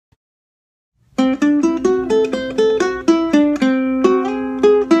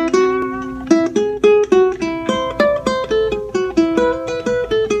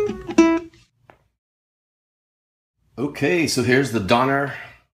Okay, so here's the Donner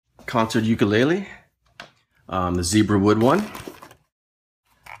concert ukulele, the Zebrawood one.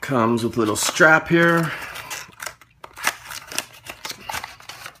 Comes with a little strap here.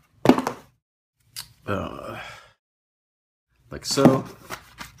 Like so.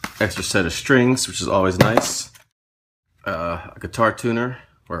 Extra set of strings, which is always nice. A guitar tuner,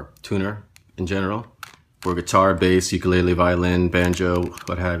 or tuner in general, for guitar, bass, ukulele, violin, banjo,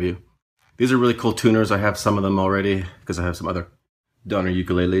 what have you. These are really cool tuners. I have some of them already because I have some other Donner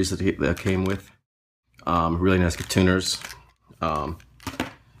ukuleles that came with. Really nice tuners. A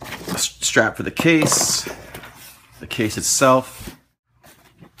strap for the case. The case itself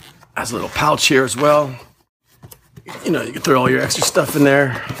has a little pouch here as well. You know, you can throw all your extra stuff in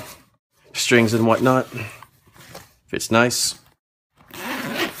there, strings and whatnot. Fits nice.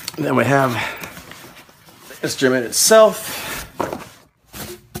 And then we have the instrument itself,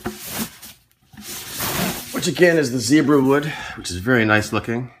 which again is the Zebrawood, which is very nice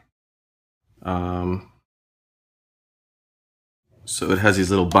looking. So it has these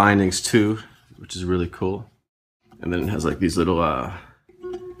little bindings too, which is really cool. And then it has like these little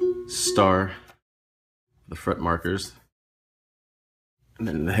star, the fret markers, and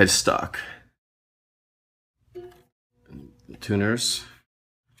then the headstock, and the tuners.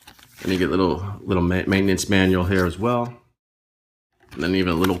 And you get little maintenance manual here as well, and then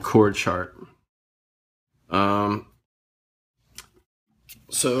even a little chord chart.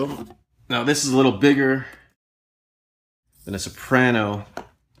 So now this is a little bigger than a soprano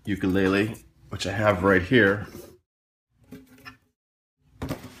ukulele, which I have right here.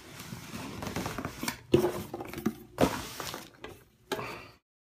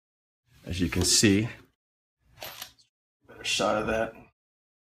 As you can see, better shot of that.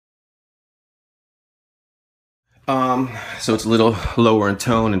 So it's a little lower in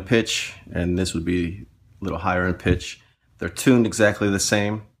tone and pitch, and this would be a little higher in pitch. They're tuned exactly the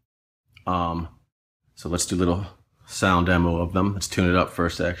same. So let's do a little sound demo of them. Let's tune it up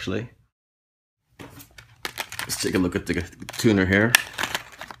first, actually. Let's take a look at the tuner here.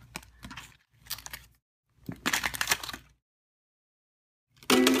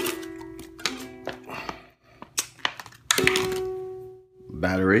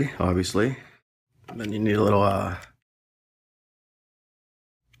 Battery, obviously. And then you need a little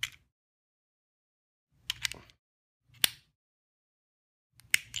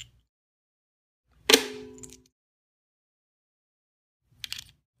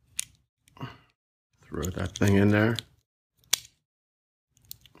throw that thing in there.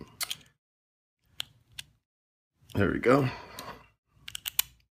 There we go.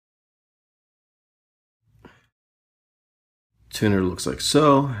 Tuner looks like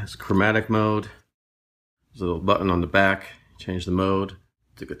so. It's chromatic mode. There's a little button on the back. Change the mode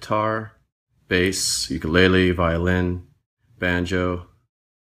to guitar, bass, ukulele, violin, banjo,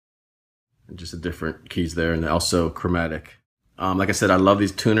 and just the different keys there, and also chromatic. Like I said, I love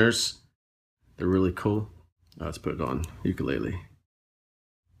these tuners. They're really cool. Let's put it on ukulele.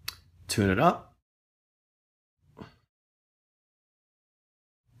 Tune it up.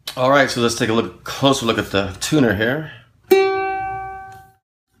 All right, so let's take a closer look at the tuner here.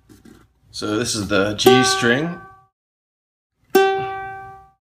 So this is the G string.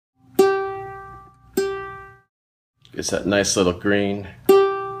 It's that nice little green.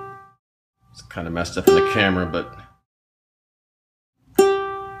 It's kind of messed up in the camera, but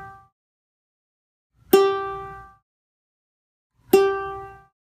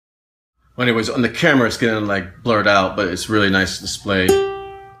well, anyways, on the camera it's getting like blurred out, but it's really nice display.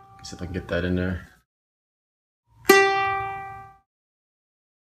 Let's see if I can get that in there.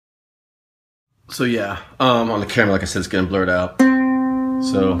 So yeah, on the camera, like I said, it's getting blurred out.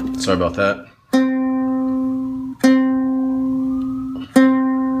 So sorry about that.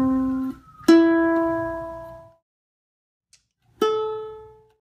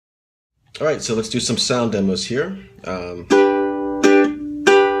 All right, so let's do some sound demos here.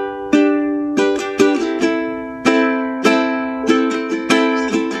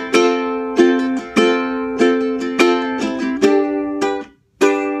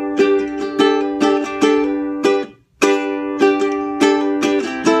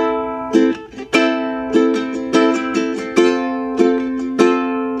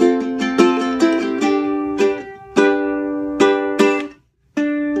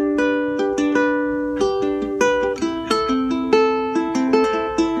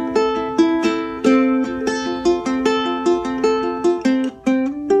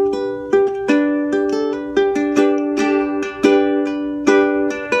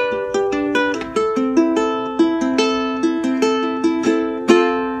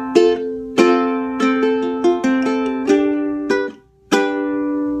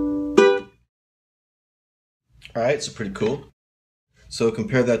 All right, so pretty cool. So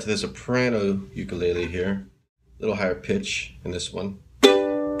compare that to the soprano ukulele here. A little higher pitch in this one.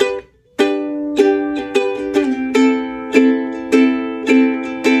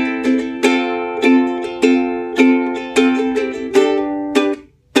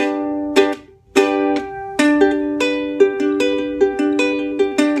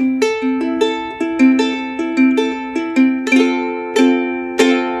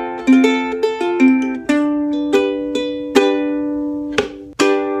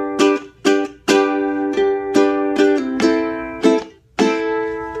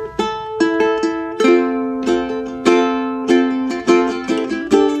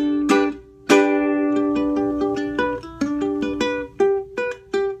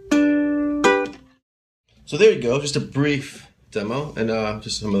 So there you go, just a brief demo, and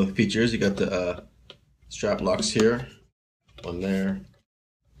just some of the features. You got the strap locks here, one there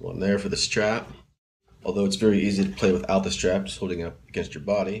for the strap. Although it's very easy to play without the strap, just holding it up against your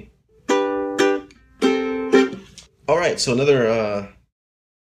body. All right, so another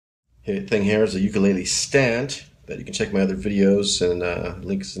thing here is a ukulele stand that you can check my other videos and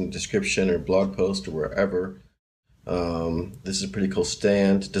links in the description or blog post or wherever. This is a pretty cool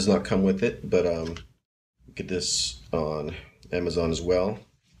stand. It does not come with it, but get this on Amazon as well,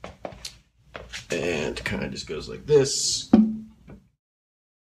 and kind of just goes like this.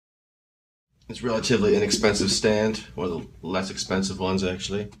 It's a relatively inexpensive stand, one of the less expensive ones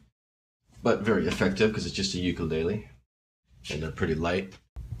actually, but very effective because it's just a ukulele and they're pretty light.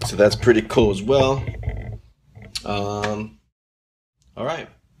 So that's pretty cool as well. All right,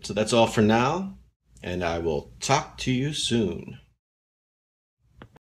 so that's all for now, and I will talk to you soon.